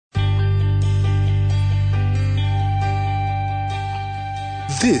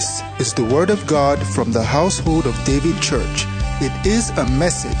This is the Word of God from the Household of David Church. It is a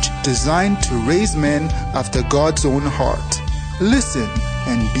message designed to raise men after God's own heart. Listen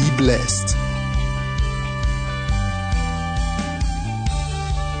and be blessed.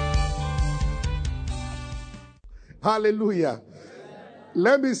 Hallelujah.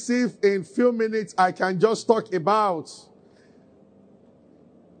 Let me see if in a few minutes I can just talk about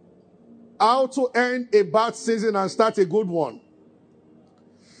how to end a bad season and start a good one.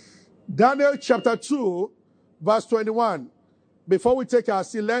 Daniel chapter 2, verse 21. Before we take our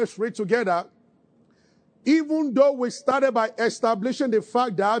seat, let's read together. Even though we started by establishing the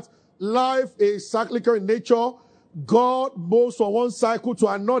fact that life is cyclical in nature, God moves from one cycle to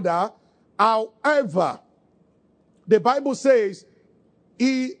another. However, the Bible says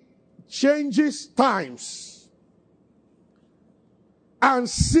He changes times and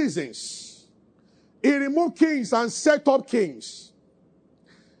seasons. He removed kings and set up kings.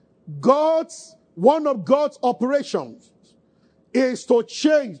 One of God's operations is to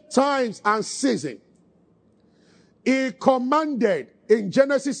change times and seasons. He commanded in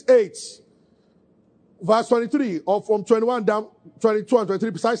Genesis 8, verse 23, or from 21 down, 22 and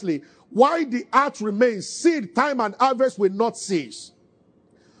 23 precisely, while the earth remains, seed, time, and harvest will not cease.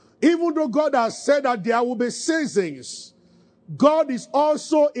 Even though God has said that there will be seasons, God is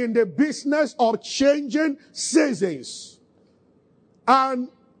also in the business of changing seasons. And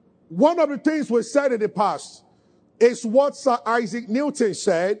one of the things we said in the past is what Sir Isaac Newton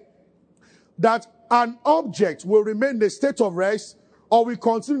said, that an object will remain in a state of rest or will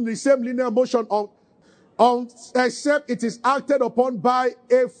continue the same linear motion except it is acted upon by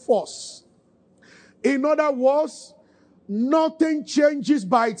a force. In other words, nothing changes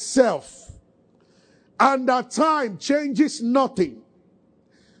by itself, and that time changes nothing.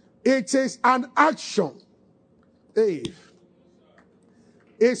 It is an action. Hey.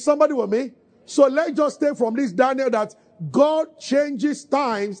 Is somebody with me? So let's just take from this, Daniel, that God changes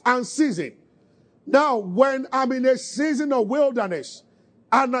times and seasons. Now, when I'm in a season of wilderness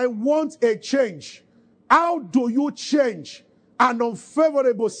and I want a change, how do you change an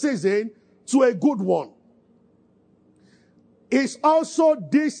unfavorable season to a good one? It's also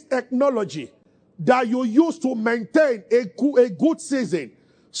this technology that you use to maintain a good season.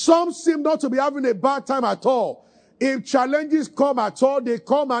 Some seem not to be having a bad time at all. If challenges come at all, they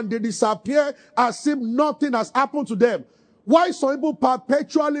come and they disappear as if nothing has happened to them. Why some people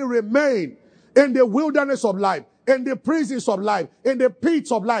perpetually remain in the wilderness of life, in the prisons of life, in the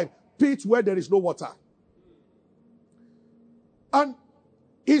pits of life, pits where there is no water. And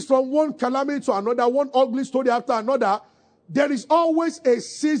it's from one calamity to another, one ugly story after another. There is always a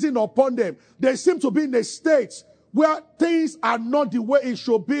season upon them. They seem to be in a state where things are not the way it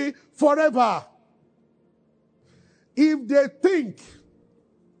should be forever. If they think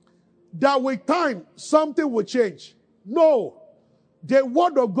that with time something will change, no. The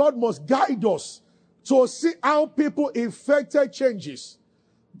word of God must guide us to see how people effected changes.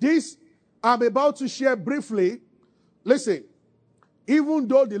 This I'm about to share briefly. Listen, even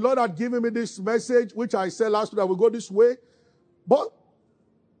though the Lord had given me this message, which I said last week, I will go this way, but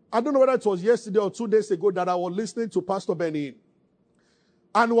I don't know whether it was yesterday or 2 days ago that I was listening to Pastor Benny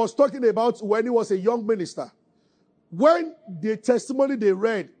and was talking about when he was a young minister. When the testimony they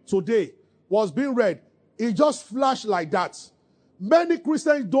read today was being read, it just flashed like that. Many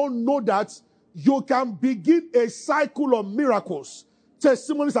Christians don't know that you can begin a cycle of miracles,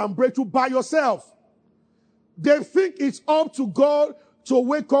 testimonies, and breakthrough by yourself. They think it's up to God to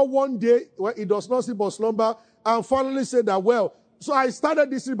wake up one day when He does not sleep or slumber and finally say that, well, so I started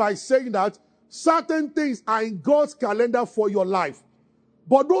this by saying that certain things are in God's calendar for your life.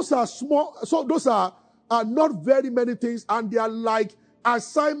 But those are small, so those are not very many things, and they are like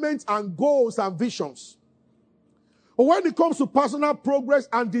assignments and goals and visions. But when it comes to personal progress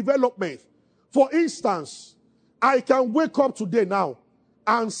and development, for instance, I can wake up today now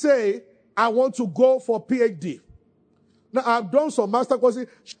and say, I want to go for PhD. Now, I've done some master courses.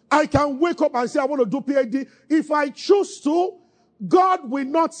 I can wake up and say, I want to do PhD. If I choose to, God will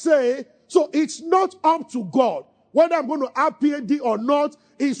not say, so it's not up to God whether I'm going to have PhD or not.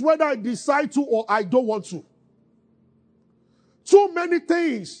 Is whether I decide to or I don't want to. Too many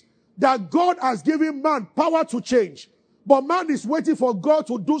things that God has given man power to change. But man is waiting for God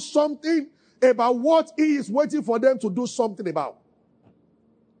to do something about what He is waiting for them to do something about.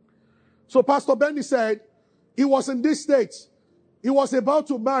 So Pastor Benny said he was in this state. He was about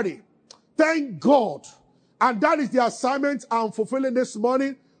to marry. Thank God. And that is the assignment I'm fulfilling this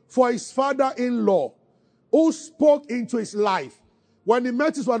morning for his father-in-law, who spoke into his life. When he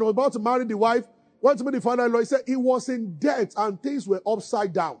met his wife and was about to marry the wife, Went to meet the father-in-law. He said he was in debt and things were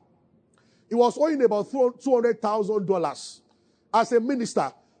upside down. He was owing about $200,000 as a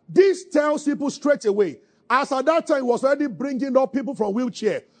minister. This tells people straight away. As at that time, he was already bringing up people from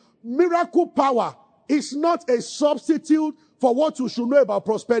wheelchair. Miracle power is not a substitute for what you should know about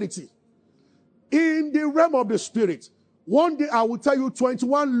prosperity. In the realm of the spirit, one day I will tell you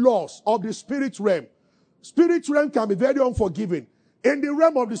 21 laws of the spirit realm. Spirit realm can be very unforgiving. In the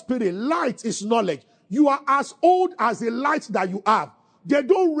realm of the spirit, light is knowledge. You are as old as the light that you have. They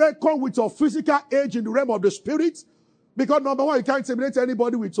don't reckon with your physical age in the realm of the spirit. Because number one, you can't intimidate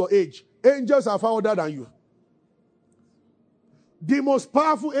anybody with your age. Angels are far older than you. The most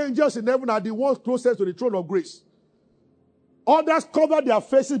powerful angels in heaven are the ones closest to the throne of grace. Others cover their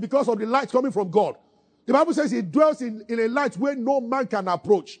faces because of the light coming from God. The Bible says it dwells in a light where no man can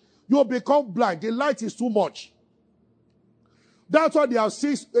approach. You'll become blind. The light is too much. That's why they have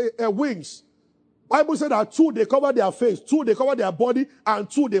 6 wings. Bible said that 2 they cover their face, 2 they cover their body, and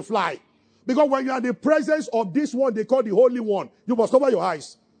 2 they fly. Because when you are in the presence of this one they call the Holy One, you must cover your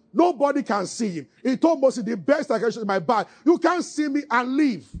eyes. Nobody can see him. He told Moses, the best I can show is my back. You can't see me and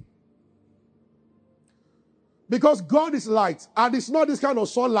leave. Because God is light, and it's not this kind of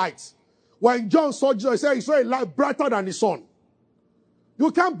sunlight. When John saw Jesus, he said he saw a light brighter than the sun.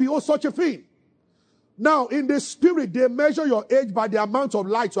 You can't behold such a thing. Now, in the spirit, they measure your age by the amount of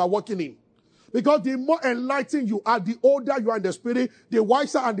light you are walking in. Because the more enlightened you are, the older you are in the spirit, the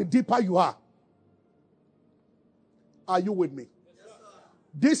wiser and the deeper you are. Are you with me? Yes,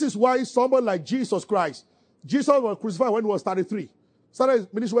 this is why someone like Jesus Christ, Jesus was crucified when he was 33.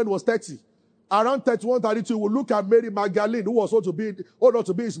 Started ministry when he was 30. Around 31, 32, we will look at Mary Magdalene, who was old to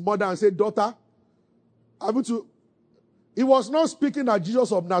be his mother, and say, daughter, he was not speaking as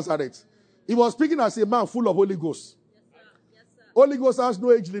Jesus of Nazareth. He was speaking as a man full of Holy Ghost. Yes, sir. Yes, sir. Holy Ghost has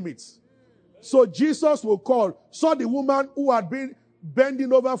no age limits. So Jesus will saw the woman who had been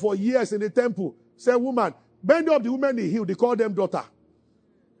bending over for years in the temple. Said, woman, bend up the woman he healed. They called them daughter.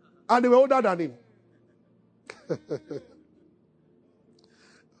 And they were older than him.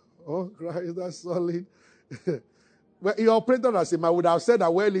 Oh, Christ, that's solid. Well, he operated as a man. I would have said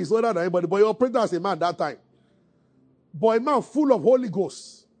that, well, he's older than anybody, but he operated as a man that time. But a man full of Holy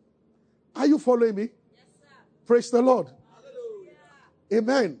Ghost. Are you following me? Yes, sir. Praise the Lord. Hallelujah.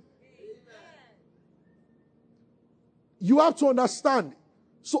 Amen. You have to understand.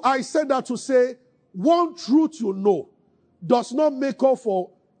 So I said that to say, one truth you know does not make up for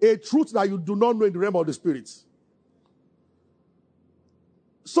a truth that you do not know in the realm of the spirit.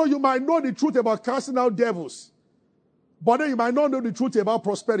 So you might know the truth about casting out devils, but then you might not know the truth about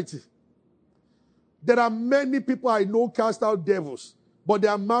prosperity. There are many people I know cast out devils, but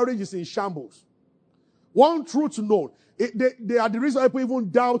their marriage is in shambles. One truth known, they are the reason why people even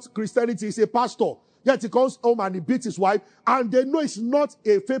doubt Christianity. He's a pastor. Yet he comes home and he beats his wife, and they know it's not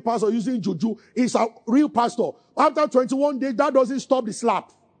a fake pastor using juju. It's a real pastor. After 21 days, that doesn't stop the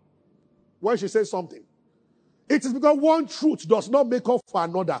slap when she says something. It is because one truth does not make up for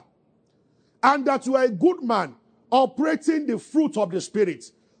another. And that you are a good man operating the fruit of the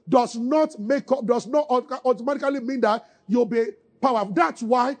Spirit does not automatically mean that you'll be powerful. That's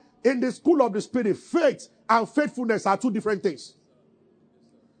why in the school of the Spirit, faith and faithfulness are 2 different things.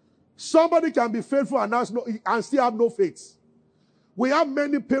 Somebody can be faithful and still have no faith. We have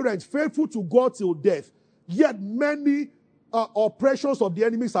many parents faithful to God till death, yet many oppressions of the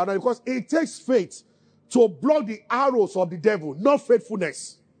enemies are there because it takes faith to block the arrows of the devil, not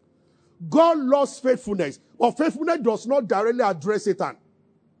faithfulness. God loves faithfulness, but faithfulness does not directly address Satan.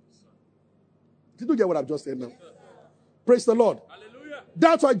 Did you get what I've just said now? Praise the Lord. Hallelujah.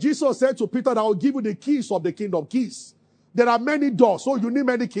 That's why Jesus said to Peter that I will give you the keys of the kingdom. Keys. There are many doors, so you need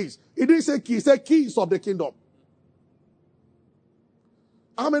many keys. He didn't say keys, he said keys of the kingdom.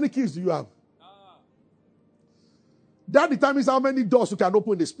 How many keys do you have? That determines how many doors you can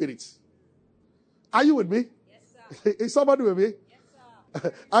open in the spirit. Are you with me? Yes, sir. Is somebody with me? Yes,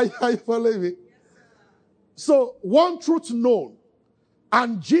 sir. Are you following me? Yes, sir. So, one truth known.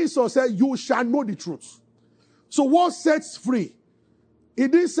 And Jesus said, you shall know the truth. So, what sets free? He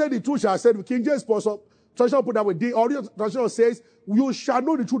didn't say the truth shall set free. King James translation put that way. The original translation says, you shall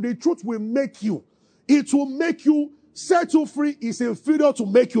know the truth. The truth will make you. It will make you. Set you free is inferior to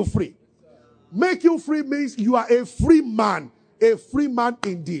make you free. Make you free means you are a free man. A free man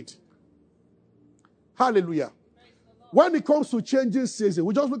indeed. Hallelujah. When it comes to changing season,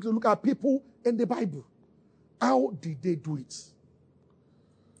 we just look at people in the Bible. How did they do it?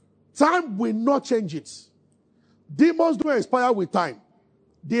 Time will not change it. Demons don't expire with time.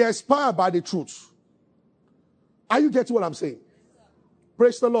 They expire by the truth. Are you getting what I'm saying?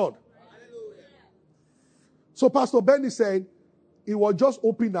 Praise the Lord. Hallelujah. So Pastor Benny said he was just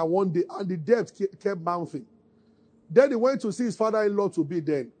open that one day and the debt kept mounting. Then he went to see his father-in-law to be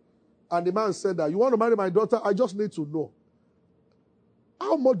then. And the man said that, you want to marry my daughter? I just need to know.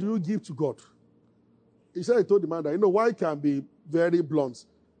 How much do you give to God? He said, he told the man that, why can be very blunt.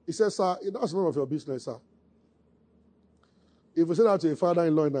 He said, sir, that's none of your business, sir. If you say that to a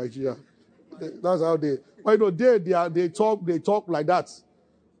father-in-law in Nigeria, that's how they, they talk like that.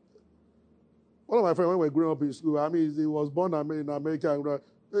 One of my friends, when we were growing up in school, he was born in America.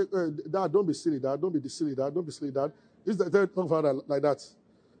 Dad, don't be silly, Dad. Don't be silly, Dad. Don't be silly, Dad. He used to tell my father like that.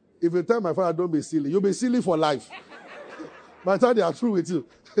 If you tell my father, don't be silly, you'll be silly for life. By the time they are through with you.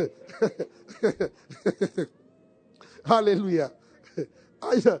 Hallelujah.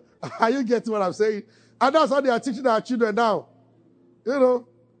 Are you getting what I'm saying? And that's how they are teaching our children now.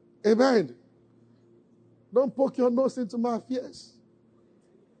 Amen. Don't poke your nose into my affairs.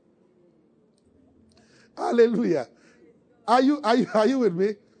 Hallelujah. Are you with me?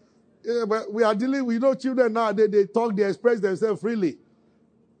 Yeah, but we are dealing with children now. They talk, they express themselves freely.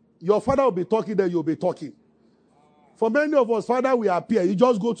 Your father will be talking, then you'll be talking. For many of us, Father, we appear. You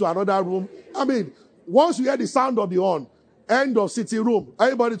just go to another room. Once you hear the sound of the horn, end of city room,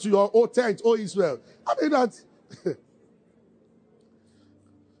 everybody to your own tent, Israel.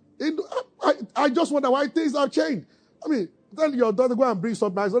 I just wonder why things have changed. Tell your daughter, go and bring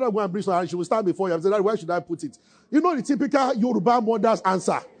something. My daughter, go and bring something, and she will stand before you and say, where should I put it? The typical Yoruba mother's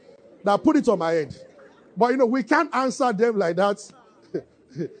answer. That put it on my head. But, we can't answer them like that.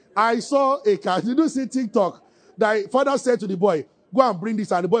 I saw a cat. Did you see TikTok? The father said to the boy, go and bring this.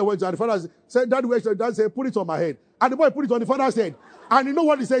 And the boy went to, and the father said, Dad, where should I said, put it on my head. And the boy put it on the father's head. And you know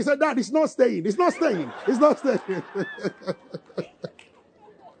what he said? He said, Dad, it's not staying. It's not staying. It's not staying.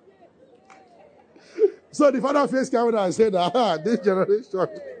 So the father faced camera and said, this generation.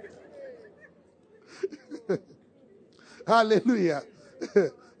 Hallelujah.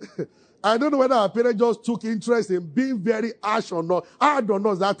 I don't know whether our parents just took interest in being very harsh or not. Hard on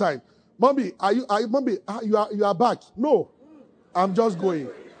us that time. Mommy, Mommy, you are back. No, I'm just going.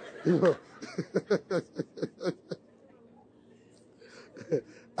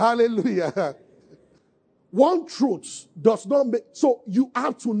 Hallelujah. One truth does not make, so you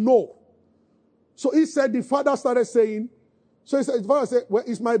have to know. So he said, the father started saying, so he said, the father said, well,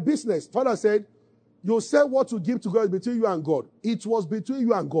 it's my business. Father said, you say what you give to God is between you and God. It was between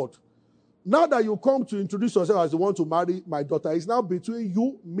you and God. Now that you come to introduce yourself as the one to marry my daughter, it's now between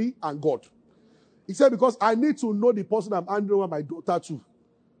you, me, and God. He said, because I need to know the person I'm handing over my daughter to.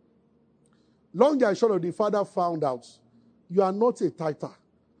 Long and short of the father found out, you are not a tither.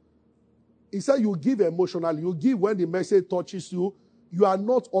 He said, you give emotionally. You give when the message touches you. You are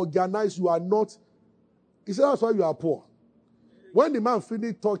not organized. You are not. He said, that's why you are poor. When the man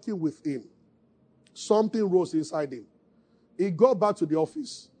finished talking with him, something rose inside him. He got back to the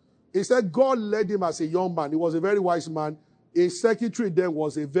office. He said God led him as a young man. He was a very wise man. His secretary then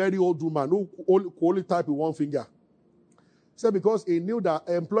was a very old woman who could only type with one finger. He said because he knew that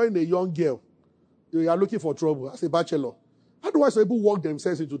employing a young girl, you are looking for trouble as a bachelor. How do I say people work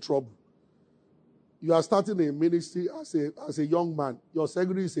themselves into trouble? You are starting a ministry as a young man. Your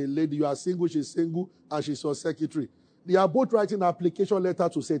secretary is a lady. You are single, she's single, and she's your secretary. They are both writing an application letter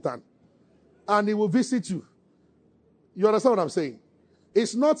to Satan. And he will visit you. You understand what I'm saying?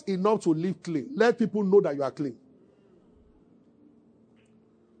 It's not enough to live clean. Let people know that you are clean.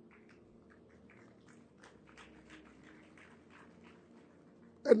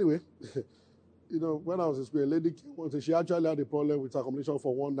 Anyway, when I was in school, a lady came once, she actually had a problem with accommodation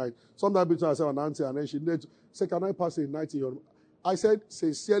for one night. Sometime between herself and auntie, and then she said, can I pass a night in your room? I said,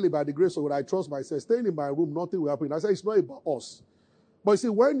 sincerely, by the grace of God, I trust myself. Staying in my room, nothing will happen. I said, it's not about us. But you see,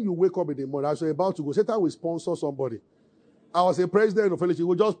 when you wake up in the morning, as you're about to go, Satan will sponsor somebody. I was a president of fellowship. He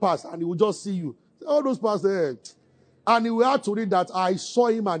will just pass and he will just see you. All those past there. And he will have to read that I saw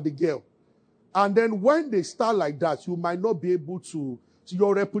him and the girl. And then when they start like that, you might not be able to,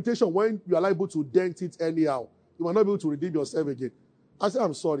 your reputation, when you are liable to dent it anyhow, you might not be able to redeem yourself again. I said,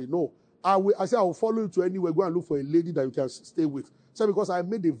 I'm sorry. No. I said, I will follow you to anywhere. Go and look for a lady that you can stay with. I said, because I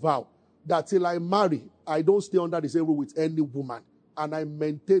made a vow that till I marry, I don't stay under the same roof with any woman. And I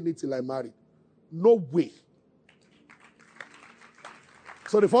maintain it till I marry. No way.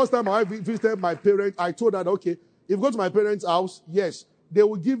 So the first time I visited my parents, I told her, okay, if you go to my parents' house, yes, they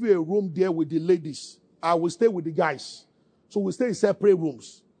will give you a room there with the ladies. I will stay with the guys. So we stay in separate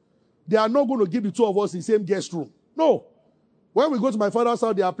rooms. They are not going to give the two of us the same guest room. No. When we go to my father's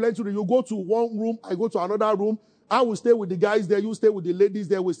house, there are plenty. You go to one room, I go to another room. I will stay with the guys there. You stay with the ladies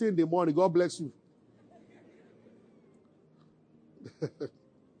there. We stay in the morning. God bless you.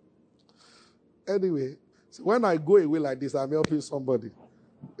 Anyway, So when I go away like this, I'm helping somebody.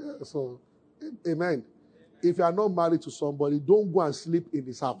 Yeah, so, amen. If you are not married to somebody, don't go and sleep in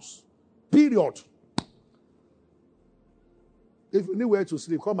his house. Period. If you need where to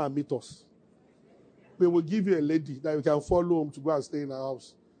sleep, come and meet us. We will give you a lady that you can follow home to go and stay in our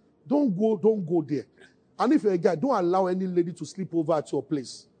house. Don't go there. And if you're a guy, don't allow any lady to sleep over at your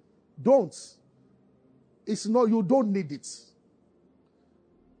place. Don't. It's not, you don't need it.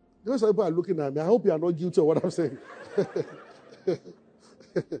 You know, some people are looking at me. I hope you are not guilty of what I'm saying.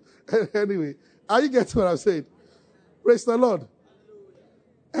 Anyway, are you getting what I'm saying? Praise the Lord.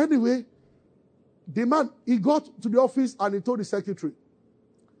 Anyway, the man, he got to the office and he told the secretary,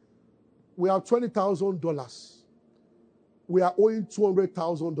 we have $20,000. We are owing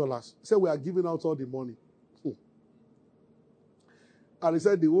 $200,000. He said, we are giving out all the money. And he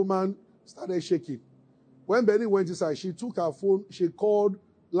said, the woman started shaking. When Benny went inside, she took her phone, she called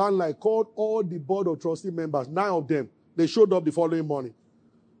landline, called all the board of trustee members, 9 of them. They showed up the following morning.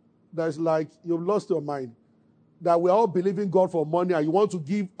 That's like, you've lost your mind. That we're all believing God for money and you want to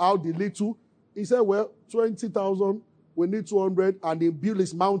give out the little. He said, well, 20,000, we need 200, and the bill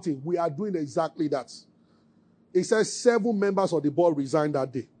is mounting. We are doing exactly that. He said 7 members of the board resigned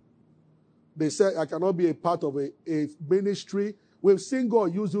that day. They said, I cannot be a part of a ministry. We've seen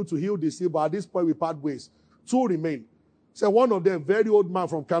God use you to heal the sick, but at this point we part ways. 2 remain. So one of them, very old man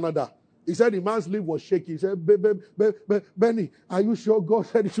from Canada, he said the man's lip was shaking. He said, Benny, are you sure God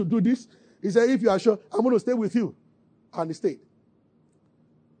said you should do this? He said, if you are sure, I'm going to stay with you. And he stayed.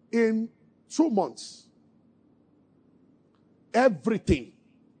 In 2 months, everything,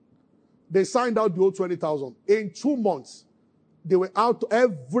 they signed out the old 20,000. In 2 months, they were out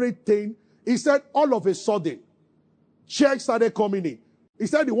everything. He said, all of a sudden, checks started coming in. He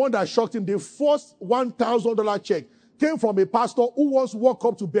said the one that shocked him, the first $1,000 check came from a pastor who once walked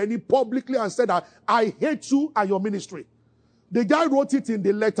up to Benny publicly and said that, I hate you and your ministry. The guy wrote it in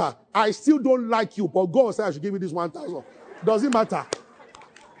the letter, I still don't like you, but God said I should give you this 1,000. Doesn't matter.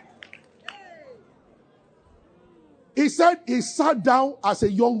 He said he sat down as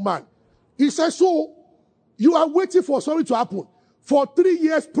a young man. He said, so you are waiting for something to happen. For 3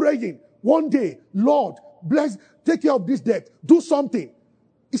 years praying, one day, Lord, bless, take care of this debt, do something.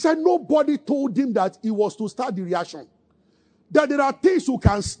 He said nobody told him that he was to start the reaction. That there are things you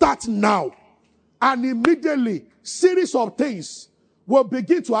can start now. And immediately, series of things will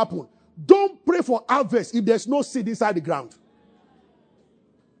begin to happen. Don't pray for harvest if there's no seed inside the ground.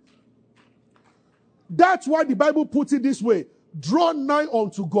 That's why the Bible puts it this way. Draw nigh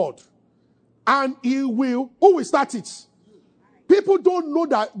unto God. And he will, who will start it? People don't know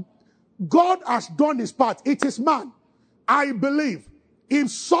that God has done his part. It is man. I believe if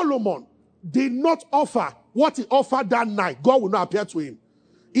Solomon did not offer what he offered that night, God will not appear to him.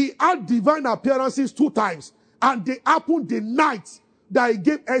 He had divine appearances 2 times. And they happened the night that he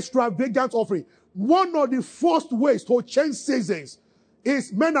gave extravagant offering. One of the first ways to change seasons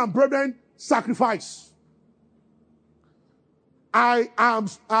is, men and brethren, sacrifice. I am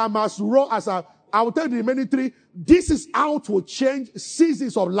as raw as I will tell you the remaining 3. This is how to change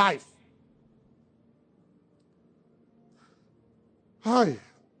seasons of life. Hi.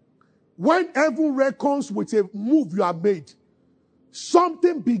 When heaven reckons with a move you have made,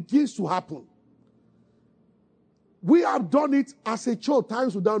 something begins to happen. We have done it as a church,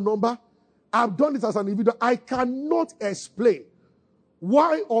 times without number. I've done it as an individual. I cannot explain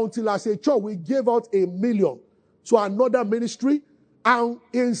why until as a church we gave out $1 million to another ministry, and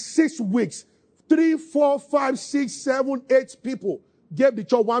in 6 weeks, 3, 4, 5, 6, 7, 8 people gave the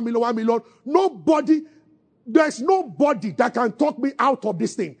church $1 million, $1 million. Nobody, there's nobody that can talk me out of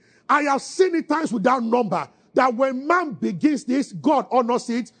this thing. I have seen it times without number that when man begins this, God honors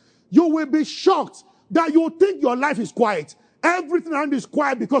it. You will be shocked that you think your life is quiet. Everything around is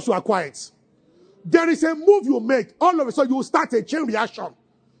quiet because you are quiet. There is a move you make. All of a sudden, you will start a chain reaction.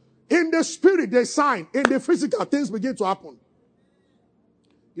 In the spirit, they sign. In the physical, things begin to happen.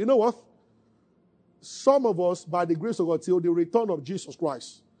 You know what? Some of us, by the grace of God, till the return of Jesus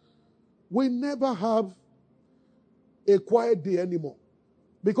Christ, we never have a quiet day anymore.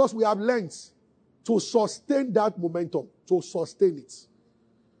 Because we have learned to sustain that momentum, to sustain it.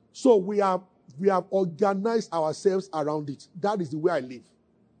 So we have organized ourselves around it. That is the way I live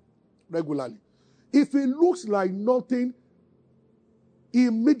regularly. If it looks like nothing,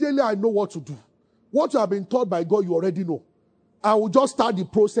 immediately I know what to do. What you have been taught by God, you already know. I will just start the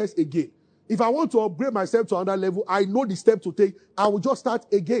process again. If I want to upgrade myself to another level, I know the step to take. I will just start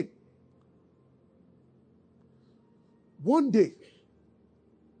again. One day,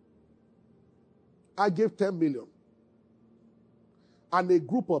 I gave 10 million. And a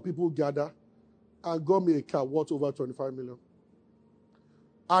group of people gathered. and got me a car worth over 25 million.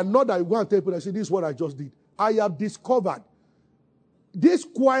 And not that I go and tell people, I say, this is what I just did. I have discovered this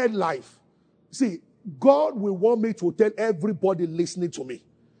quiet life. See, God will want me to tell everybody listening to me,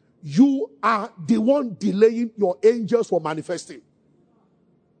 you are the one delaying your angels from manifesting.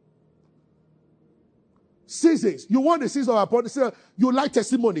 Seasons. You want the season of appointment. You like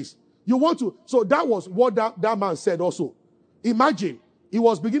testimonies. You want to. So that was what that man said also. Imagine, he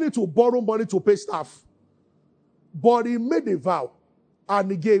was beginning to borrow money to pay staff. But he made a vow.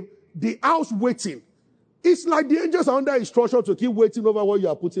 And he gave the house waiting. It's like the angels are under instruction to keep waiting over what you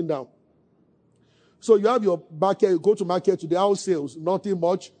are putting down. So you have your market, you go to market to the house sales, nothing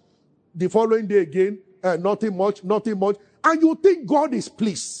much. The following day again, nothing much. And you think God is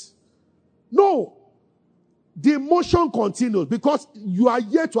pleased. No. The motion continues because you are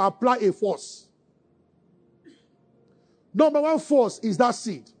yet to apply a force. Number one force is that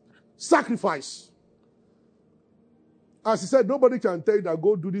seed. Sacrifice. As he said, nobody can tell you that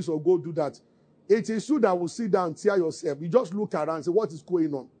go do this or go do that. It is you that will sit down and tear yourself. You just look around and say, what is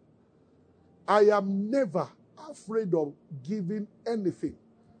going on? I am never afraid of giving anything.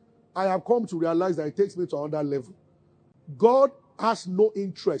 I have come to realize that it takes me to another level. God has no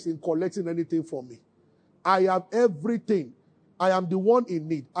interest in collecting anything from me. I have everything. I am the one in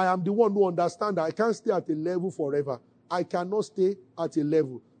need. I am the one who understands that I can't stay at a level forever. I cannot stay at a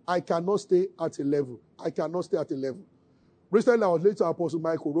level. I cannot stay at a level. I cannot stay at a level. Recently, I was listening to Apostle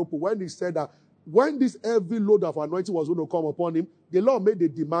Michael Ropo when he said that when this heavy load of anointing was going to come upon him, the Lord made a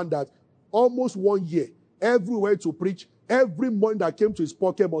demand that almost 1 year, everywhere to preach, every money that came to his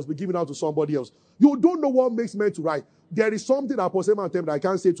pocket must be given out to somebody else. You don't know what makes men to write. There is something that Apostle Michael that I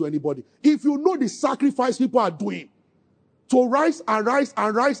can't say to anybody. If you know the sacrifice people are doing to rise and rise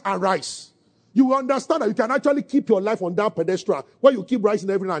and rise and rise, you will understand that you can actually keep your life on that pedestal where you keep rising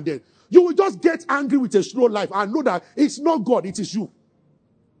every now and then. You will just get angry with a slow life and know that it's not God, it is you.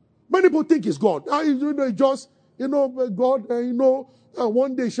 Many people think it's God. God,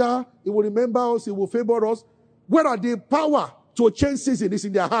 one day, He will remember us, He will favor us. Where are the power to change season is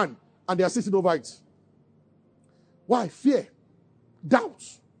in their hand, and they are sitting over it. Why? Fear. Doubt.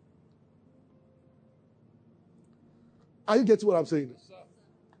 Are you getting what I'm saying?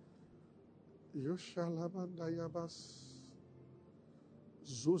 I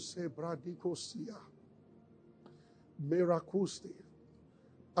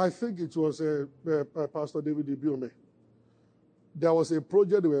think it was Pastor David Ibiome. There was a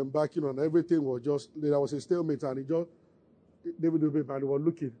project they were embarking on. Everything was there was a stalemate, and David Ibiome was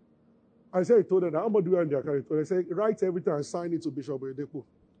looking. I said, he told them, how much do you have in their account? They said, write everything and sign it to Bishop Oyedepo.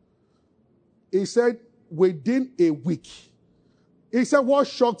 He said, within a week. He said, what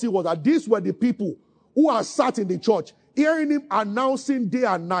shocked him was that these were the people who are sat in the church, hearing him announcing day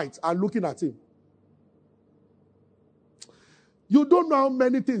and night and looking at him. You don't know how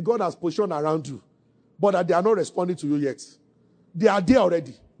many things God has positioned around you, but that they are not responding to you yet. They are there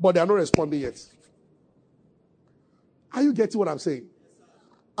already, but they are not responding yet. Are you getting what I'm saying?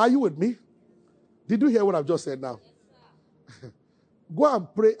 Are you with me? Did you hear what I've just said now? Go and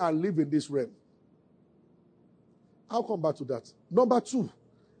pray and live in this realm. I'll come back to that. Number 2,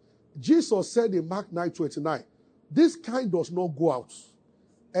 Jesus said in Mark 9:29, this kind does not go out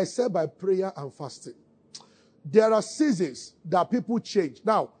except by prayer and fasting. There are seasons that people change.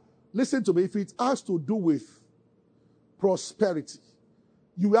 Now, listen to me. If it has to do with prosperity,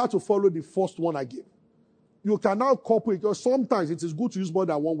 you have to follow the first one I gave. You cannot couple it, because sometimes it is good to use more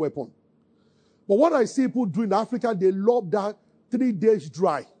than one weapon. But what I see people do in Africa, they love that 3 days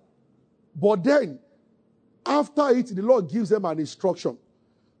dry. But then, after it, the Lord gives them an instruction.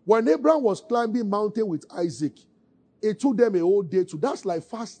 When Abraham was climbing mountain with Isaac, it took them a whole day to. That's like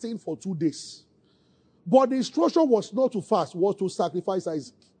fasting for 2 days. But the instruction was not to fast, was to sacrifice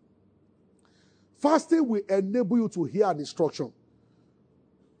Isaac. Fasting will enable you to hear an instruction.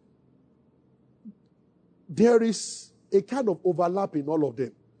 There is a kind of overlap in all of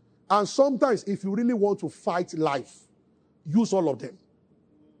them. And sometimes, if you really want to fight life, use all of them.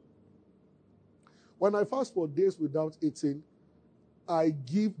 When I fast for days without eating, I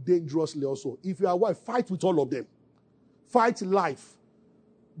give dangerously also. If you are wife, fight with all of them. Fight life.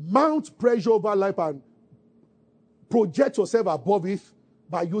 Mount pressure over life and project yourself above it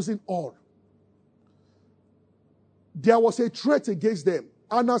by using all. There was a threat against them.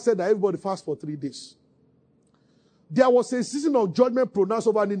 Anna said that everybody fast for 3 days. There was a season of judgment pronounced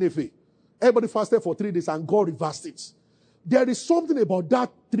over Nineveh. Everybody fasted for 3 days and God reversed it. There is something about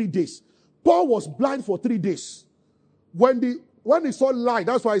that 3 days. Paul was blind for 3 days. When he saw light,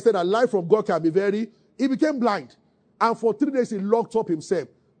 that's why I said that light from God can be he became blind. And for 3 days he locked up himself.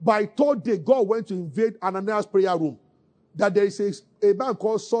 By third day, God went to invade Ananias' prayer room. That there is a man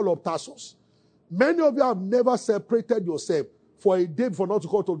called Sola of Tarsus. Many of you have never separated yourself for a day before not to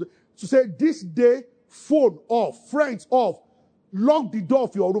call to say, this day, phone off, friends off, lock the door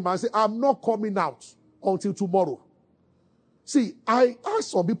of your room and say, I'm not coming out until tomorrow. See, I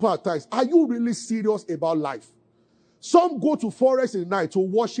ask some people at times, are you really serious about life? Some go to forest in the night to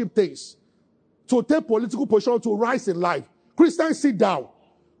worship things, to take political position, to rise in life. Christians, sit down.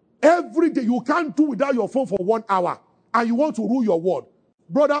 Every day, you can't do without your phone for 1 hour, and you want to rule your world.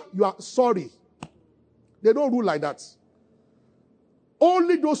 Brother, you are sorry. They don't rule like that.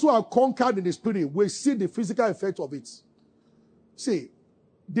 Only those who are conquered in the spirit will see the physical effect of it. See,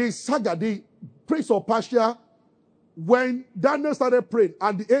 the saga, the prince of Persia, when Daniel started praying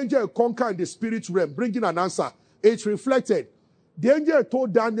and the angel conquered in the spirit realm, bringing an answer, it reflected. The angel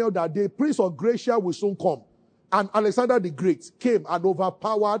told Daniel that the prince of Gracia will soon come. And Alexander the Great came and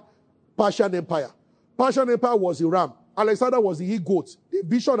overpowered Persian Empire. Persian Empire was the ram. Alexander was the he-goat. The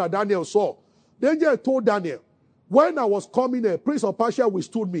vision that Daniel saw. The angel told Daniel, when I was coming here, Prince of Persia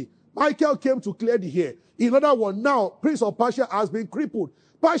withstood me. Michael came to clear the air. In other words, now Prince of Persia has been crippled.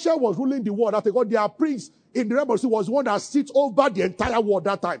 Persia was ruling the world. After God, their prince in the realm of the sea was one that sits over the entire world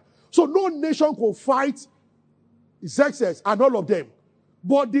that time. So no nation could fight Xerxes and all of them.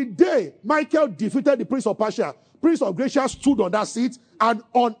 But the day Michael defeated the Prince of Persia, Prince of Gracia stood on that seat, and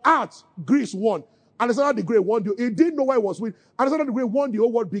on earth, Greece won. Alexander the Great won. He didn't know why he was winning. Alexander the Great won the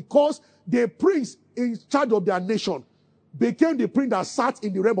whole world because the prince in charge of their nation became the prince that sat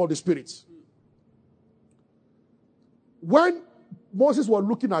in the realm of the spirit. When Moses was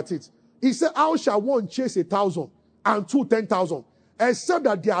looking at it, he said, how shall one chase 1,000 and 2 10,000, except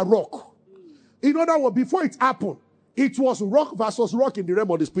that they are rock? In other words, before it happened, it was rock versus rock in the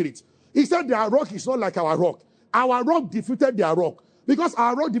realm of the spirit. He said their rock is not like our rock. Our rock defeated their rock. Because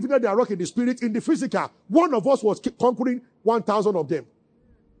our rock defeated their rock in the spirit, in the physical, one of us was conquering 1,000 of them.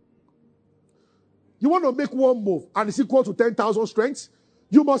 You want to make one move and it's equal to 10,000 strength?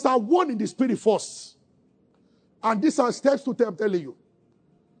 You must have one in the spirit first. And these are steps to them, I'm telling you.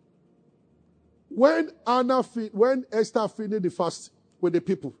 When Esther finished the fast with the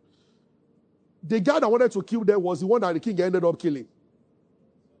people, the guy that wanted to kill them was the one that the king ended up killing.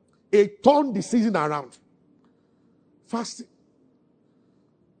 It turned the season around. Fasting.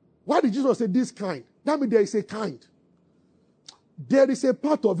 Why did Jesus say this kind? That means there is a kind. There is a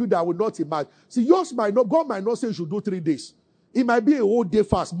part of you that will not emerge. See, yours might not, God might not say you should do 3 days. It might be a whole day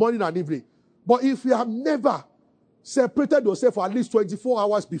fast, morning and evening. But if you have never separated yourself for at least 24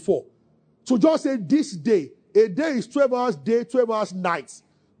 hours before, to just say this day, a day is 12 hours day, 12 hours night,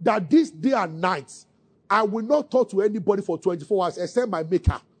 that this day and night, I will not talk to anybody for 24 hours except my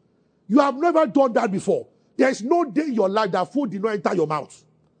maker. You have never done that before. There is no day in your life that food did not enter your mouth.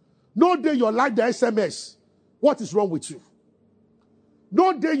 No day in your life that SMS. What is wrong with you?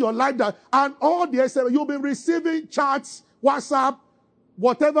 No day in your life that, and all the SMS, you'll be receiving chats, WhatsApp,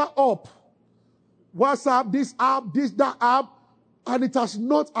 whatever up. WhatsApp, this app, that app, and it has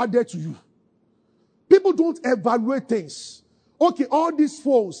not added to you. People don't evaluate things. Okay, all these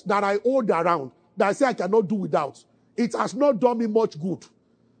phones that I hold around, that I say I cannot do without, it has not done me much good.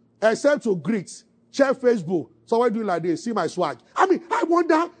 Except to greet, check Facebook, someone doing like this, see my swag. I mean, I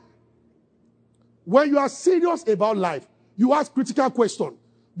wonder, when you are serious about life, you ask critical questions.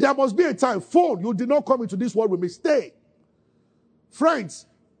 There must be a time, phone, you did not come into this world with me, stay. Friends,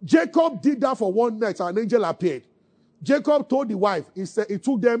 Jacob did that for one night, and an angel appeared. Jacob told the wife, he said, he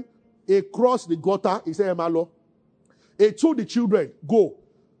took them across the gutter, he said, Emalo. He told the children, go.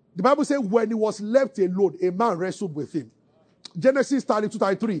 The Bible says, when he was left alone, a man wrestled with him. Genesis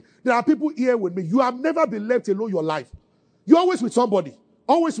 32:33. There are people here with me. You have never been left alone your life. You're always with somebody.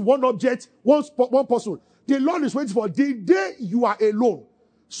 Always one object, one person. The Lord is waiting for the day you are alone.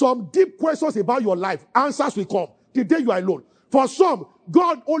 Some deep questions about your life, answers will come. The day you are alone. For some,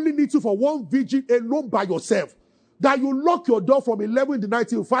 God only needs you for one vigil alone by yourself. That you lock your door from 11 in the night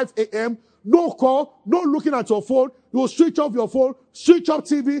till 5 a.m. No call, no looking at your phone. You switch off your phone, switch off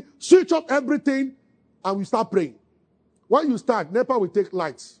TV, switch off everything, and we start praying. When you start, NEPA will take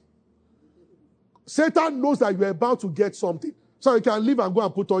lights. Satan knows that you are about to get something. So you can leave and go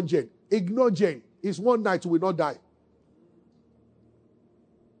and put on Jane. Ignore Jane. It's one night, you will not die.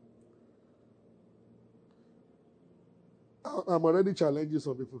 I'm already challenging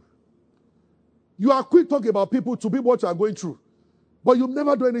some people. You are quick talking about people to be what you are going through. But you've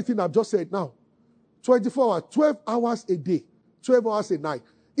never done anything I've just said now. 24 hours, 12 hours a day, 12 hours a night.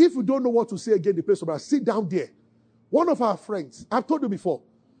 If you don't know what to say again, the place of prayer, sit down there. One of our friends, I've told you before,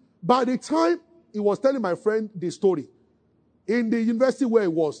 by the time he was telling my friend the story, in the university where he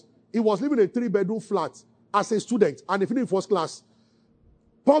was living in a 3-bedroom flat as a student, and he finished first class.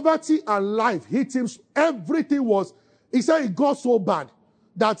 Poverty and life hit him. Everything was, he said it got so bad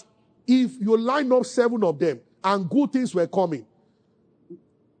that if you line up 7 of them and good things were coming,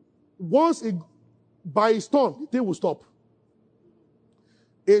 once by his turn, the thing will stop.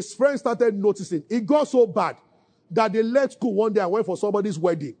 His friends started noticing. It got so bad that they left school one day and went for somebody's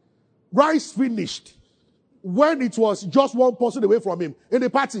wedding. Rice finished when it was just one person away from him in the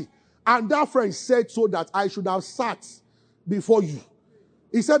party. And that friend said so that I should have sat before you.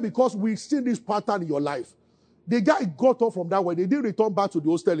 He said, because we've seen this pattern in your life. The guy got off from that wedding. He didn't return back to the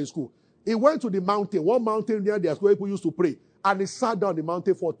hostel in school. He went to the mountain, one mountain near there where people used to pray. And he sat down on the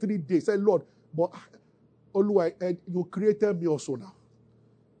mountain for 3 days. He said, Lord, but Oluwa, you created me also now.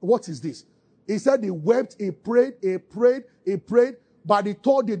 What is this? He said he wept, he prayed. By the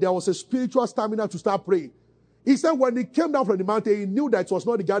 3rd day, there was a spiritual stamina to start praying. He said when he came down from the mountain, he knew that it was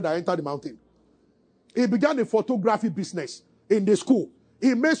not the guy that entered the mountain. He began a photography business in the school.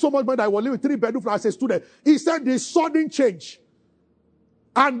 He made so much money that he was living 3-bedroom flat as a student. He said the sudden change.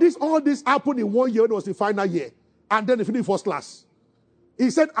 And all this happened in 1 year. It was the final year. And then he finished first class. He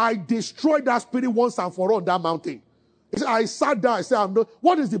said, I destroyed that spirit once and for all on that mountain. He said, I sat down. I said,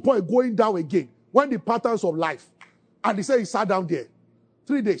 what is the point going down again? When the patterns of life. And he said he sat down there.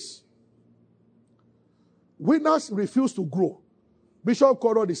 3 days. Winners refused to grow. Bishop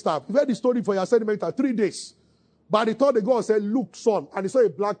called the staff. You've heard the story for your sentiment 3 days. By the third, God said, look, son. And he saw a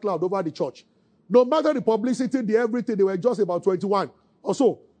black cloud over the church. No matter the publicity, everything, they were just about 21 or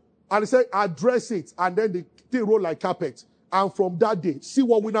so. And he said, address it. And then the thing rolled like carpet. And from that day, see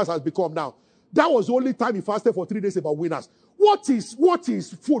what winners has become now. That was the only time he fasted for 3 days about winners. What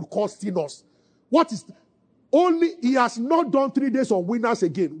is food costing us? He has not done 3 days on winners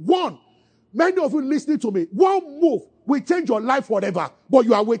again. One, many of you listening to me, one move will change your life forever, but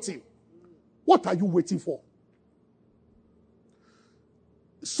you are waiting. What are you waiting for?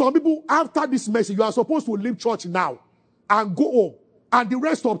 Some people, after this message, you are supposed to leave church now and go home. And the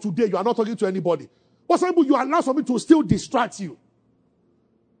rest of today, you are not talking to anybody. But some people, you allow something to still distract you.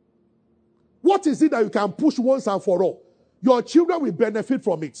 What is it that you can push once and for all? Your children will benefit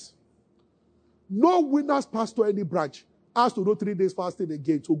from it. No winners pastor any branch has to do 3 days fasting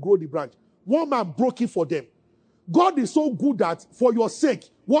again to grow the branch. One man broke it for them. God is so good that for your sake,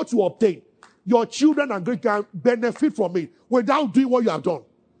 what you obtain, your children and great can benefit from it without doing what you have done.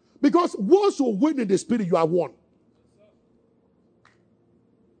 Because once you win in the spirit, you have won.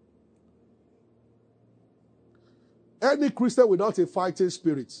 Any Christian without a fighting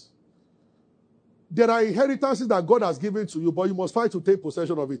spirit, there are inheritances that God has given to you, but you must fight to take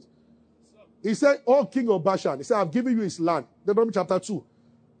possession of it. He said, oh, King of Bashan, he said, I've given you his land. Deuteronomy chapter 2.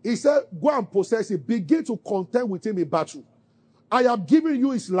 He said, go and possess it. Begin to contend with him in battle. I have given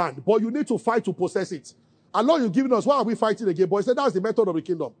you his land, but you need to fight to possess it. And Lord, you've given us, why are we fighting again? But he said, that's the method of the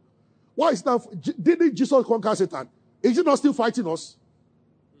kingdom. Why is that? Didn't Jesus conquer Satan? Is he not still fighting us?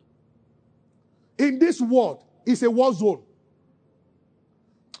 In this world, it's a war zone.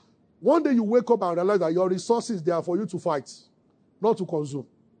 One day you wake up and realize that your resources there are for you to fight, not to consume.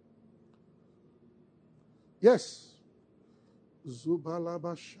 Yes.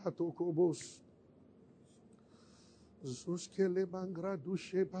 Zubalabashatokobos. Zuskele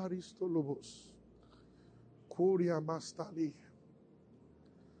mangradushe baristolobos. Korea mastali.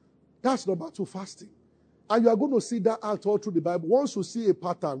 That's number 2, fasting. And you are going to see that out all through the Bible. Once you see a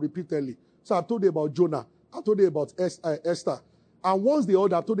pattern repeatedly. So I've told you about Jonah. I've told you about Esther. And once they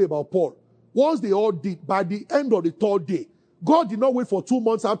all, I've told you about Paul. Once they all did, by the end of the 3rd day, God did not wait for 2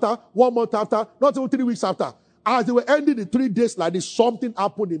 months after, 1 month after, not even 3 weeks after. As they were ending the 3 days like this, something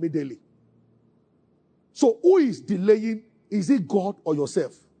happened immediately. So who is delaying? Is it God or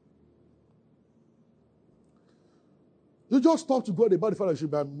yourself? You just talk to God about the fact that you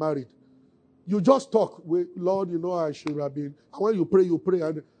should be married. You just talk with, Lord, I should have been. And when you pray.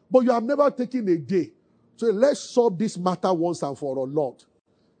 But you have never taken a day. So let's solve this matter once and for all, Lord.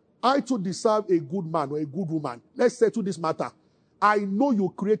 I too deserve a good man or a good woman. Let's settle this matter. I know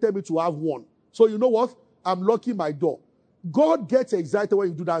you created me to have one. So you know what? I'm locking my door. God gets excited when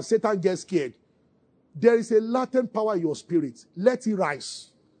you do that, and Satan gets scared. There is a latent power in your spirit. Let it rise.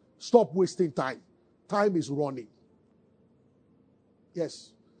 Stop wasting time. Time is running.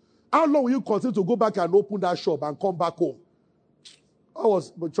 Yes. How long will you continue to go back and open that shop and come back home?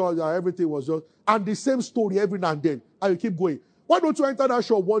 Everything was just, and the same story every now and then, and you keep going. Why don't you enter that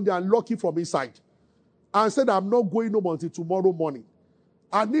shop one day and lock it from inside and say, I'm not going home until tomorrow morning.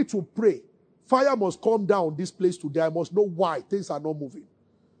 I need to pray. Fire must come down on this place today. I must know why things are not moving.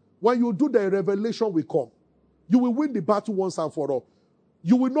 When you do, the revelation will come. You will win the battle once and for all.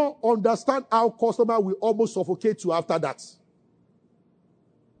 You will not understand how customer will almost suffocate you after that.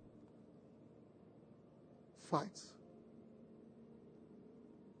 Fight.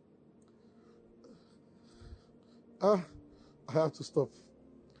 I have to stop.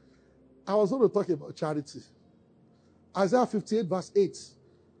 I was going to talk about charity. Isaiah 58 verse 8.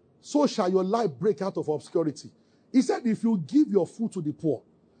 So shall your light break out of obscurity. He said, if you give your food to the poor.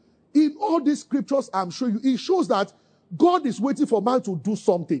 In all these scriptures I'm showing you, it shows that God is waiting for man to do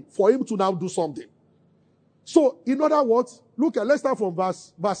something, for him to now do something. So, in other words, let's start from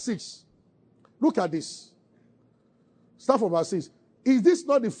verse 6. Look at this. Start from verse 6. Is this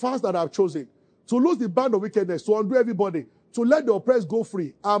not the fast that I've chosen? To loose the band of wickedness, to undo everybody, to let the oppressed go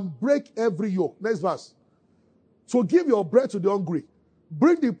free, and break every yoke. Next verse. So give your bread to the hungry.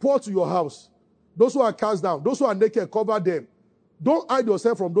 Bring the poor to your house. Those who are cast down, those who are naked, cover them. Don't hide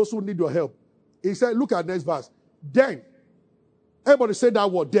yourself from those who need your help. He said, look at next verse. Then, everybody say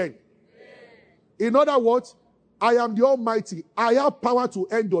that word, then. In other words, I am the Almighty. I have power to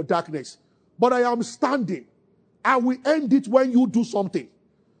end your darkness. But I am standing. I will end it when you do something.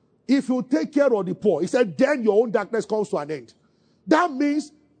 If you take care of the poor, he said, then your own darkness comes to an end. That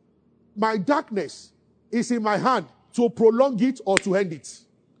means my darkness is in my hand to prolong it or to end it.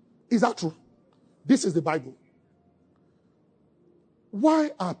 Is that true? This is the Bible.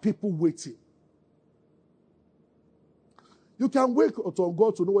 Why are people waiting? You can wait on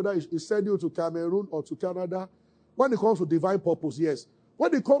God to know whether He's sending you to Cameroon or to Canada. When it comes to divine purpose, yes.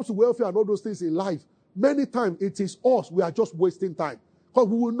 When it comes to welfare and all those things in life, many times it is us. We are just wasting time. Because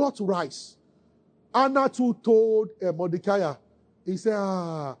we will not rise. Anna too told Mordecai, he said,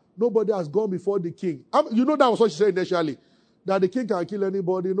 nobody has gone before the king. You know that was what she said initially. That the king can kill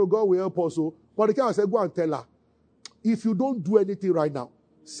anybody. You know, God will help us. So Mordecai said, go and tell her. If you don't do anything right now,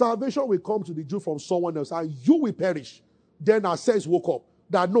 salvation will come to the Jew from someone else and you will perish. Then our sense woke up.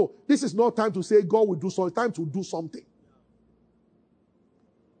 That no, this is not time to say God will do something. It's time to do something.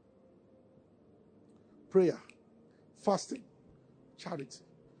 Prayer, fasting, charity.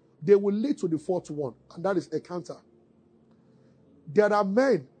 They will lead to the fourth one, and that is encounter. There are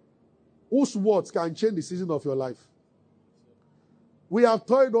men whose words can change the season of your life. We have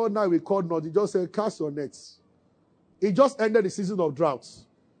toiled all night, we called not. He just said, cast your nets. It just ended the season of droughts.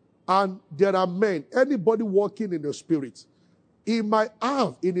 And there are men, anybody walking in the spirit, he might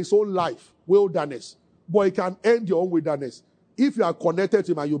have in his own life wilderness, but he can end your own wilderness if you are connected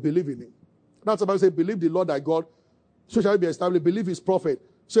to him and you believe in him. That's why I say, believe the Lord thy God, so shall he be established. Believe his prophet.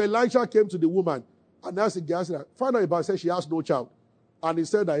 So Elijah came to the woman and asked the guy, find out about, said she has no child. And he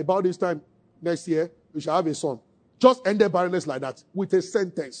said that about this time next year, you shall have a son. Just ended barrenness like that with a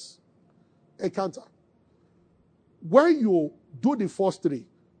sentence. Encounter. When you do the first three,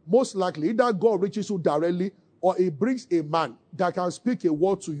 most likely either God reaches you directly or he brings a man that can speak a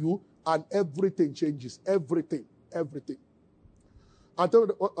word to you and everything changes. Everything. Everything. I don't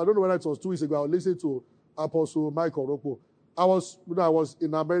know whether it was 2 weeks ago. I was listening to Apostle Michael Rocco. I was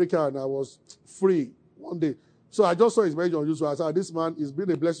in America and I was free one day. So I just saw his message on YouTube. I said, this man is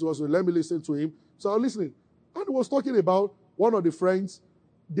being a blessing to us, so let me listen to him. So I was listening. And he was talking about one of the friends.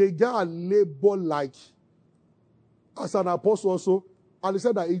 The guy labored like as an apostle also. And he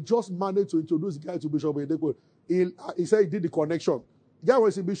said that he just managed to introduce the guy to Bishop Edekwo. He said he did the connection. The guy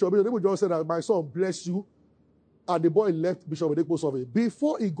was in Bishop Edekwo just said that my son bless you. And the boy left Bishop Edekwo's office.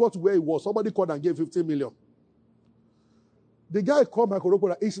 Before he got to where he was, somebody called and gave 15 million. The guy called Michael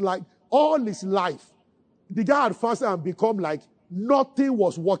Rocco. It's like all his life, the guy had fasted and become like nothing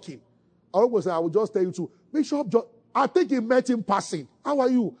was working. I will just tell you to Bishop. I think he met him passing. How are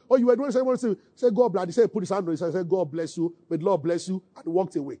you? Oh, you were doing something. Say God bless. He said, put his hand on his head. He said, God bless you. May the Lord bless you. And he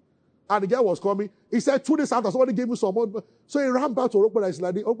walked away. And the guy was coming. He said, 2 days after, somebody gave me some money. So he ran back to Rocco. It's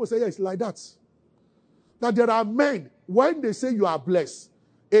like that. Rocco said, yeah, it's like that. Now there are men, when they say you are blessed,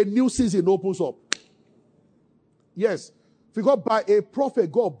 a new season opens up. Yes. Because by a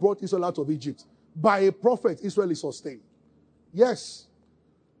prophet, God brought Israel out of Egypt. By a prophet, Israel is sustained. Yes.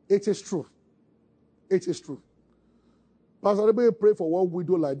 It is true. It is true. Pastor Rebbe prayed for one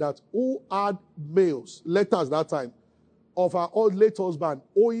widow like that who had mails, letters that time, of her late husband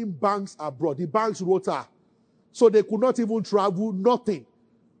owing banks abroad. The banks wrote her. So they could not even travel, nothing.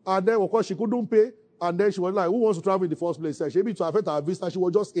 And then, of course, she couldn't pay. And then she was like, who wants to travel in the first place? She maybe to affect her visa. She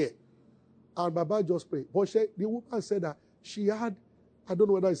was just here. And Baba just prayed. But the woman said that she had, I don't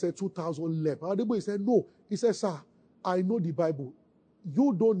know whether he said 2,000 left. And the boy said, no. He said, sir, I know the Bible.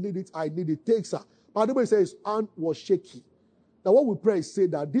 You don't need it. I need it. Take, sir. But the boy said his hand was shaky. Now what we pray is say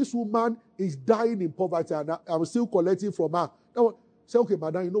that this woman is dying in poverty and I'm still collecting from her. Now, Say, okay,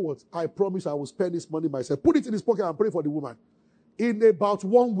 madam, you know what? I promise I will spend this money myself. Put it in his pocket and pray for the woman. In about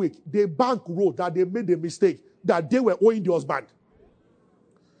 1 week, the bank wrote that they made a mistake, that they were owing the husband.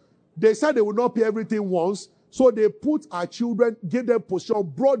 They said they would not pay everything once, so they put our children, gave them position,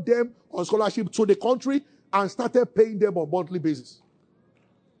 brought them on scholarship to the country, and started paying them on a monthly basis.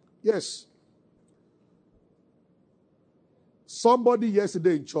 Yes. Somebody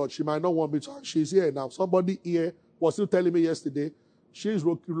yesterday in church, she might not want me to, she's here now. Somebody here was still telling me yesterday, she's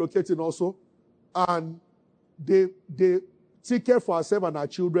relocating also, and they take care for herself and her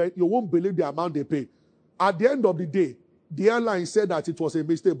children. You won't believe the amount they pay. At the end of the day, the airline said that it was a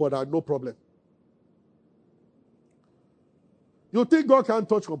mistake, but no problem. You think God can't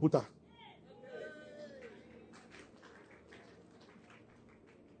touch computer?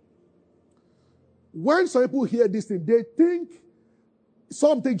 When some people hear this thing, they think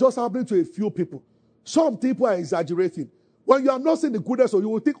something just happened to a few people. Some people are exaggerating. When you are not seeing the goodness of you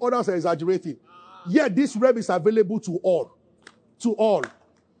will think others are exaggerating. Yet this realm is available to all. To all.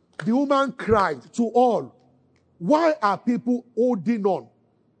 The woman cried to all. Why are people holding on?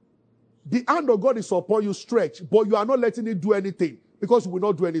 The hand of God is upon you, stretch, but you are not letting it do anything because you will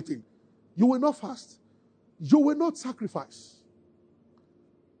not do anything. You will not fast. You will not sacrifice.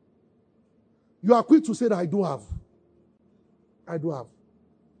 You are quick to say that I do have. I do have.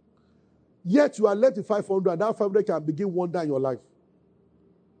 Yet you are left with 500, and that 500 can begin wonder in your life.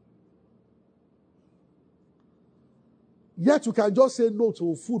 Yet you can just say no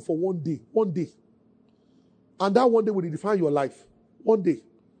to food for 1 day. 1 day. And that 1 day will define your life. 1 day.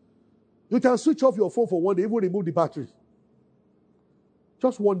 You can switch off your phone for 1 day, even remove the battery.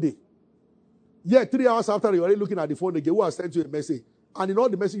 Just 1 day. Yet 3 hours after, you're already looking at the phone again, who has sent you a message. And in all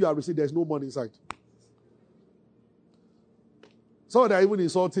the message you have received, there's no money inside. Some of them are even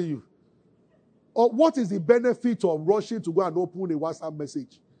insulting you. Or what is the benefit of rushing to go and open a WhatsApp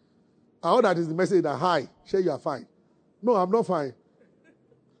message? And all that is the message that, hi, share you are fine. No, I'm not fine.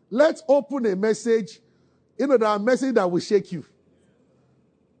 Let's open a message. You know, there are messages that will shake you.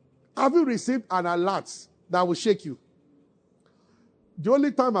 Have you received an alert that will shake you? The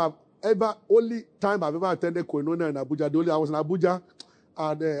only time I've ever attended Koinonia in Abuja, I was in Abuja,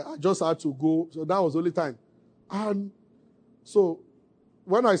 and I just had to go. So that was the only time. And so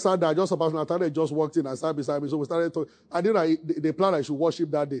when I sat there, just about Nathaniel just walked in and sat beside me. So we started talking. I didn't they planned I should worship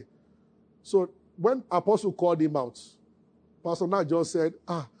that day. So when Apostle called him out, Pastor Nat just said,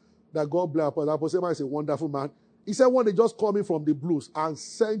 that God bless Apostle. Apostle is a wonderful man. He said, when they just called me from the blues and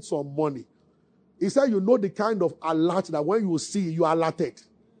sent some money, he said, you know the kind of alert that when you see, you are alerted.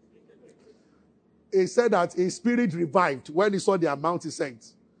 He said that his spirit revived when he saw the amount he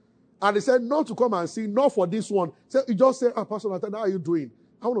sent. And he said, not to come and see, not for this one. He just said, Pastor Nathan, how are you doing?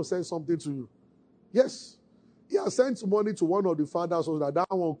 I want to send something to you. Yes. He has sent money to one of the fathers so that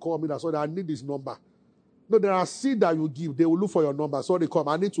one called me. That's why I need this number. No, there are seed that you give. They will look for your number. So they come.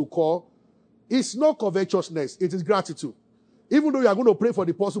 I need to call. It's not covetousness. It is gratitude. Even though you are going to pray for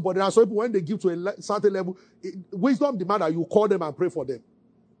the person, but there are some people, when they give to a certain level, wisdom demands that you call them and pray for them.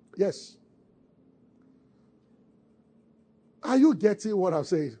 Yes. Are you getting what I'm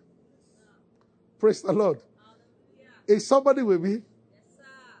saying? Praise the Lord. Hallelujah. Is somebody with me? Yes, sir.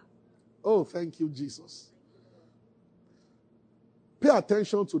 Oh, thank you, Jesus. Pay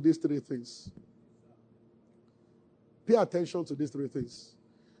attention to these 3 things. Pay attention to these 3 things.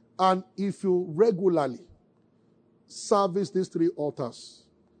 And if you regularly service these 3 altars,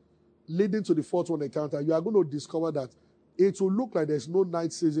 leading to the 4th one encounter, you are going to discover that it will look like there's no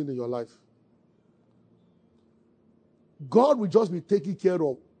night season in your life. God will just be taking care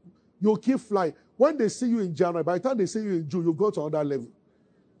of. You'll keep flying. When they see you in January, by the time they see you in June, you've got to another level.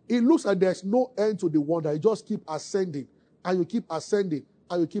 It looks like there's no end to the wonder. You just keep ascending, and you keep ascending,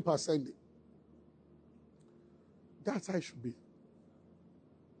 and you keep ascending. That's how it should be.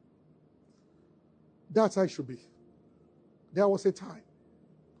 That's how it should be. There was a time.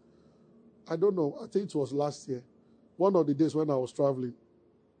 I don't know. I think it was last year. One of the days when I was traveling.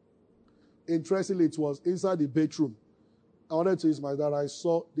 Interestingly, it was inside the bedroom. I wanted to use my dad. I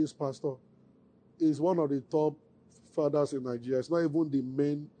saw this pastor. He's one of the top fathers in Nigeria. It's not even the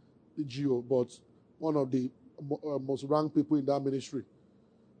main GO, but one of the most ranked people in that ministry.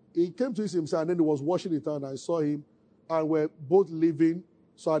 He came to himself, and then he was washing it out, and I saw him, and we're both living,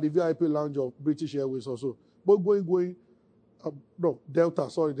 so at the VIP lounge of British Airways also. Both going, Delta,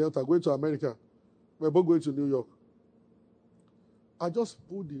 going to America. We're both going to New York. I just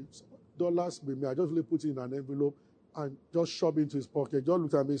put the dollars with me. I just really put it in an envelope and just shoved into his pocket. John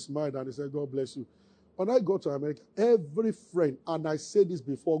looked at me, smiled, and he said, God bless you. When I go to America, every friend, and I say this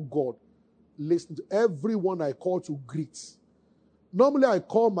before God, listen to everyone I call to greet, Normally, I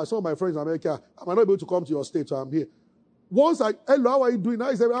call some of my friends in America. I might not be able to come to your state, so I'm here. Once hello, how are you doing?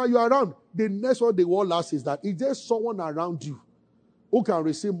 I say, are you around? The next one they will ask is that, is there someone around you who can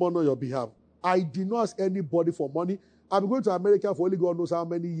receive money on your behalf? I did not ask anybody for money. I've been going to America for only God knows how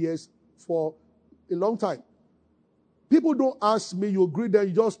many years, for a long time. People don't ask me, you greet them,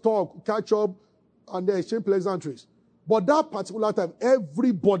 you just talk, catch up, and then exchange pleasantries. But that particular time,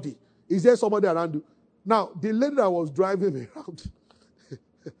 everybody, is there somebody around you? Now, the lady that was driving me around,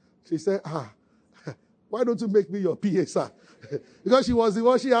 she said, why don't you make me your PA, sir? Because she was the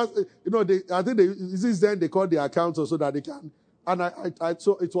one, she asked, I think since then they call the accounts so that they can. And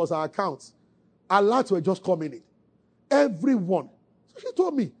so it was our accounts. Alerts were just coming in. Everyone. So she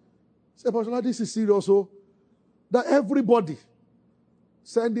told me, say, Pastor, this is serious, so that everybody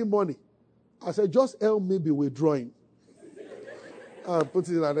sending money. I said, just help me be withdrawing. Put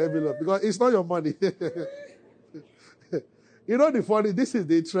it in an envelope because it's not your money. You know the funny, this is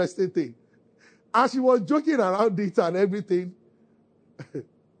the interesting thing. As she was joking around it and everything, her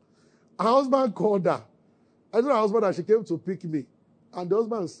husband called her. I told her husband that she came to pick me. And the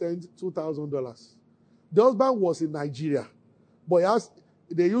husband sent $2,000. The husband was in Nigeria. But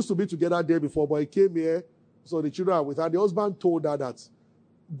they used to be together there before, but he came here, so the children are with her. The husband told her that,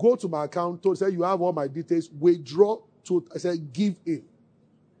 go to my account, say you have all my details, withdraw to, I said, give in.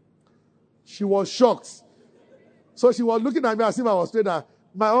 She was shocked. So she was looking at me as if I was saying that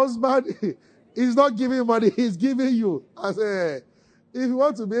my husband is not giving money, he's giving you. I said, if you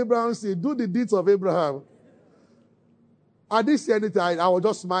want to be Abraham's seed, do the deeds of Abraham. I didn't say anything. I was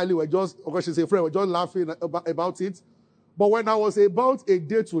just smiling. She's a friend. We're just laughing about it. But when I was about a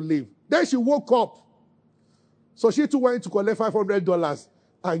day to leave, then she woke up. So she too went to collect $500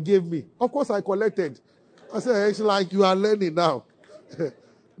 and gave me. Of course, I collected. I said, it's like you are learning now.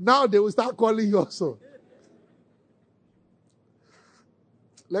 Now they will start calling you also.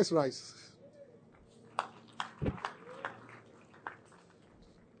 Let's rise.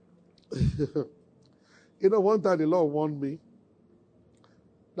 One time the Lord warned me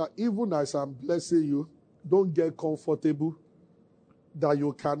that even as I'm blessing you, don't get comfortable that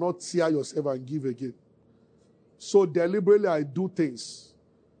you cannot tear yourself and give again. So deliberately I do things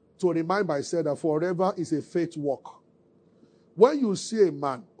to remind myself that forever is a faith walk. When you see a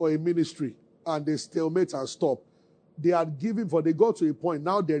man or a ministry and they stalemate and stop, they are giving, for they got to a point,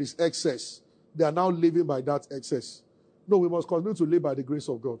 now there is excess. They are now living by that excess. No, we must continue to live by the grace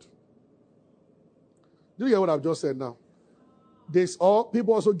of God. Do you hear what I've just said now?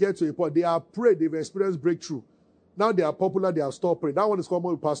 People also get to a point. They are prayed, they've experienced breakthrough. Now they are popular, they have stopped praying. That one is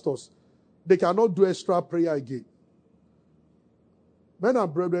common with pastors. They cannot do extra prayer again. Men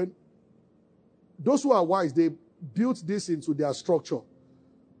and brethren, those who are wise, they built this into their structure.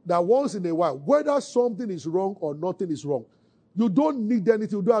 That once in a while, whether something is wrong or nothing is wrong, you don't need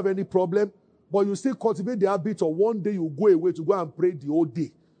anything, you don't have any problem, but you still cultivate the habit of one day you go away to go and pray the whole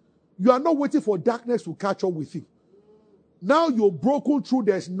day. You are not waiting for darkness to catch up with you. Now you're broken through,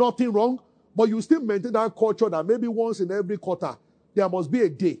 there's nothing wrong, but you still maintain that culture that maybe once in every quarter, there must be a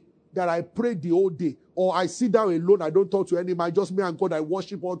day that I pray the whole day, or I sit down alone, I don't talk to any man, just me and God, I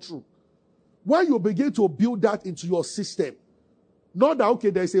worship all through. When you begin to build that into your system, not that, okay,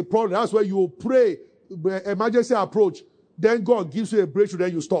 there's a problem, that's where you pray, emergency approach, then God gives you a breakthrough,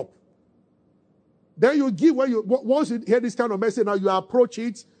 then you stop. Then you give, once you hear this kind of message, now you approach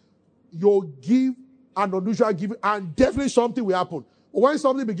it, you give an unusual giving, and definitely something will happen. But when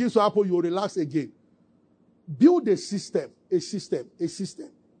something begins to happen, you relax again. Build a system.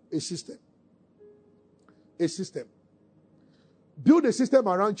 Build a system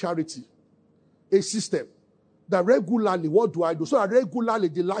around charity. A system that regularly, what do I do? So that regularly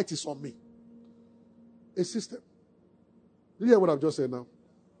the light is on me. A system. You hear what I've just said now?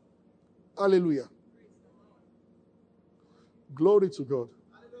 Hallelujah. Glory to God.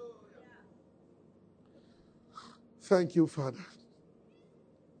 Thank you, Father.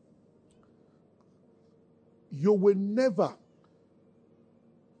 You will never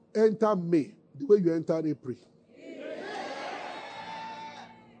enter May the way you entered April.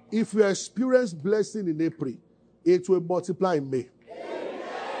 If you experience blessing in April, it will multiply in May.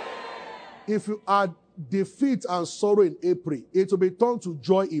 If you had defeat and sorrow in April, it will be turned to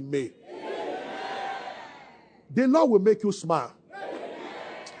joy in May. The Lord will make you smile.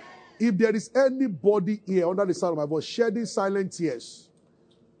 If there is anybody here under the sound of my voice shedding silent tears,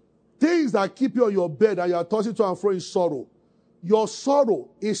 things that keep you on your bed and you are tossing to and fro in sorrow, your sorrow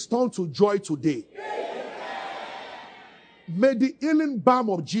is turned to joy today. May the healing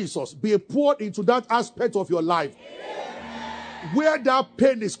balm of Jesus be poured into that aspect of your life. Where that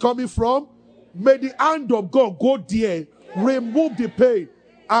pain is coming from, may the hand of God go there remove the pain,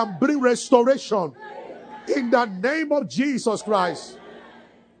 and bring restoration in the name of Jesus Christ.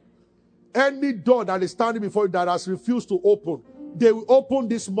 Any door that is standing before you that has refused to open, they will open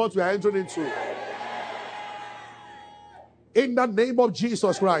this month we are entering into. In the name of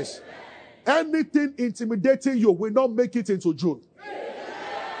Jesus Christ. Anything intimidating you will not make it into June.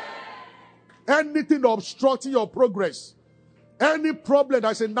 Anything obstructing your progress, any problem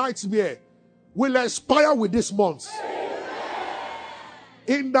that's a nightmare, will expire with this month.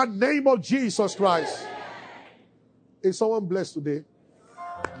 In the name of Jesus Christ. Is someone blessed today?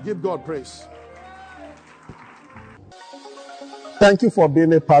 Give God praise. Thank you for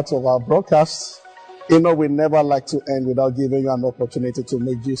being a part of our broadcast. You know, we never like to end without giving you an opportunity to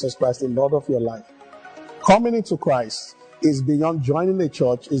make Jesus Christ the Lord of your life. Coming into Christ is beyond joining a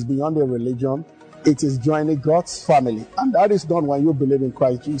church, is beyond a religion. It is joining God's family. And that is done when you believe in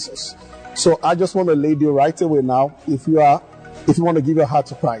Christ Jesus. So I just want to lead you right away now. If you want to give your heart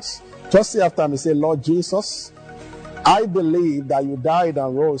to Christ, just say after me, say, Lord Jesus, I believe that you died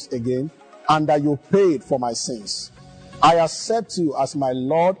and rose again and that you paid for my sins. I accept you as my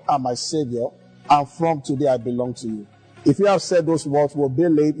Lord and my Savior, and from today I belong to you. If you have said those words, will be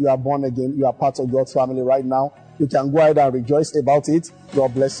late, you are born again, you are part of God's family right now. You can go ahead and rejoice about it.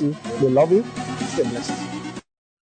 God bless you. We love you. Stay blessed.